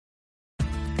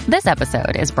This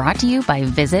episode is brought to you by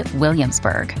Visit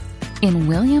Williamsburg. In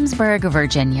Williamsburg,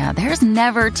 Virginia, there's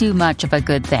never too much of a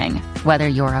good thing. Whether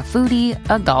you're a foodie,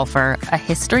 a golfer, a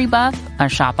history buff, a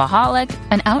shopaholic,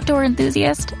 an outdoor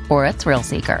enthusiast, or a thrill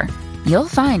seeker, you'll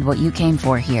find what you came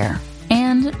for here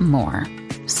and more.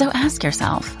 So ask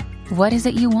yourself, what is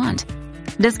it you want?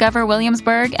 Discover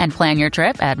Williamsburg and plan your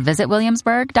trip at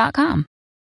visitwilliamsburg.com.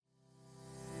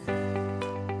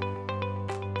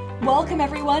 Welcome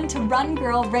everyone to Run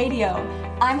Girl Radio.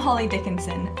 I'm Holly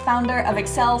Dickinson, founder of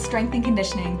Excel Strength and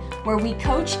Conditioning, where we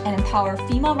coach and empower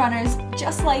female runners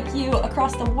just like you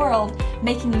across the world,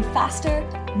 making you faster,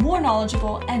 more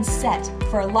knowledgeable, and set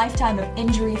for a lifetime of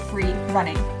injury-free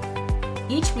running.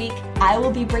 Each week, I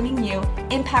will be bringing you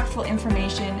impactful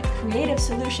information, creative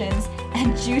solutions,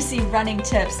 and juicy running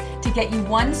tips to get you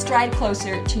one stride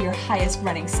closer to your highest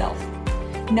running self.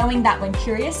 Knowing that when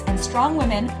curious and strong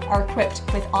women are equipped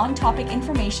with on-topic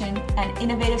information and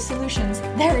innovative solutions,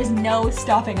 there is no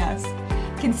stopping us.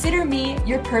 Consider me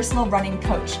your personal running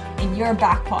coach in your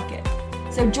back pocket.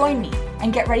 So join me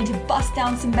and get ready to bust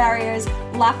down some barriers,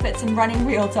 laugh at some running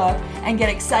real talk, and get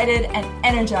excited and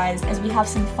energized as we have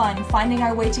some fun finding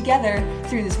our way together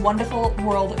through this wonderful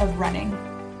world of running.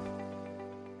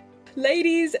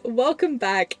 Ladies, welcome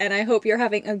back, and I hope you're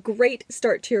having a great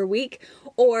start to your week,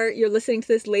 or you're listening to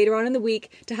this later on in the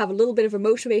week to have a little bit of a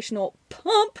motivational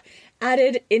pump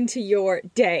added into your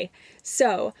day.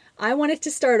 So, I wanted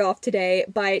to start off today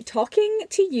by talking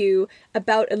to you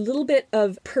about a little bit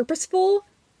of purposeful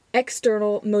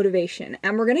external motivation,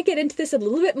 and we're going to get into this a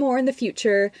little bit more in the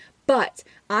future, but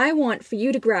I want for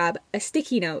you to grab a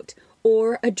sticky note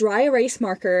or a dry erase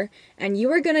marker, and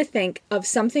you are going to think of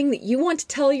something that you want to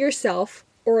tell yourself,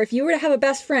 or if you were to have a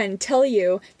best friend tell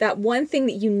you that one thing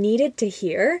that you needed to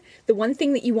hear, the one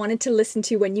thing that you wanted to listen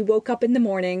to when you woke up in the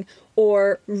morning,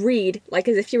 or read, like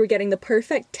as if you were getting the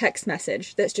perfect text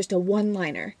message that's just a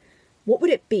one-liner. What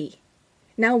would it be?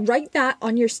 Now write that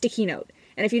on your sticky note.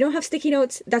 And if you don't have sticky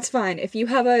notes, that's fine. If you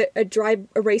have a dry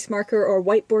erase marker or a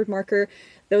whiteboard marker,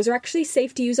 those are actually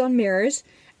safe to use on mirrors.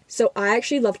 So I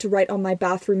actually love to write on my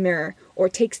bathroom mirror or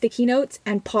take sticky notes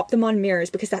and pop them on mirrors,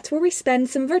 because that's where we spend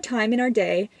some of our time in our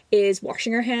day, is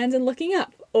washing our hands and looking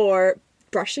up, or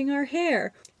brushing our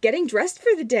hair, getting dressed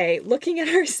for the day, looking at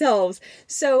ourselves.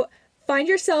 So find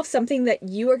yourself something that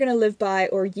you are going to live by,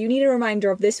 or you need a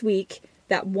reminder of this week,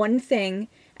 that one thing,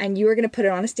 and you are going to put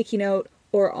it on a sticky note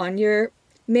or on your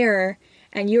mirror,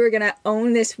 and you are going to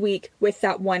own this week with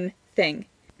that one thing.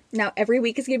 Now, every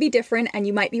week is going to be different, and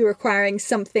you might be requiring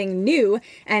something new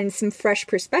and some fresh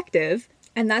perspective.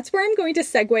 And that's where I'm going to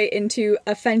segue into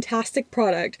a fantastic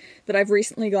product that I've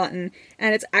recently gotten.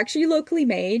 And it's actually locally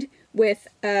made with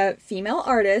a female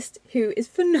artist who is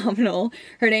phenomenal.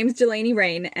 Her name's Delaney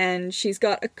Rain, and she's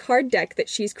got a card deck that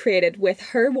she's created with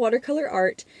her watercolor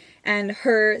art and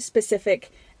her specific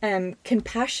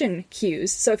compassion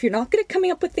cues. So if you're not good at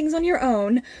coming up with things on your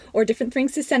own, or different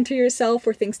things to center yourself,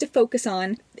 or things to focus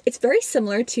on, it's very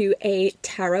similar to a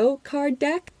tarot card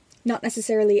deck, not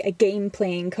necessarily a game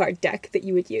playing card deck that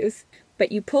you would use.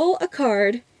 But you pull a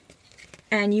card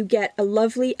and you get a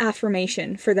lovely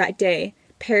affirmation for that day,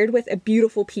 paired with a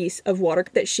beautiful piece of water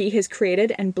that she has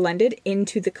created and blended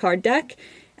into the card deck.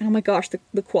 And oh my gosh,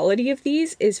 the quality of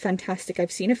these is fantastic.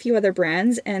 I've seen a few other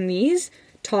brands, and these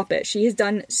top it. She has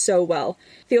done so well.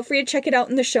 Feel free to check it out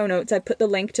in the show notes. I put the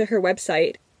link to her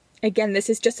website. Again,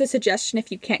 this is just a suggestion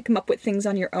if you can't come up with things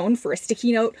on your own for a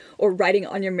sticky note or writing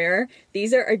on your mirror.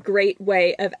 These are a great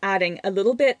way of adding a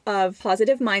little bit of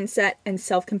positive mindset and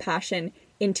self-compassion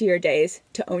into your days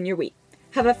to own your week.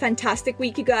 Have a fantastic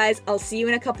week, you guys. I'll see you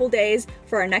in a couple days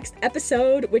for our next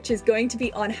episode, which is going to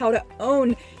be on how to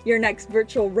own your next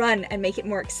virtual run and make it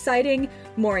more exciting,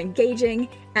 more engaging,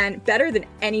 and better than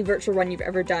any virtual run you've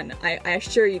ever done. I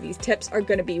assure you, these tips are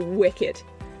going to be wicked.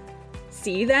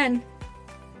 See you then.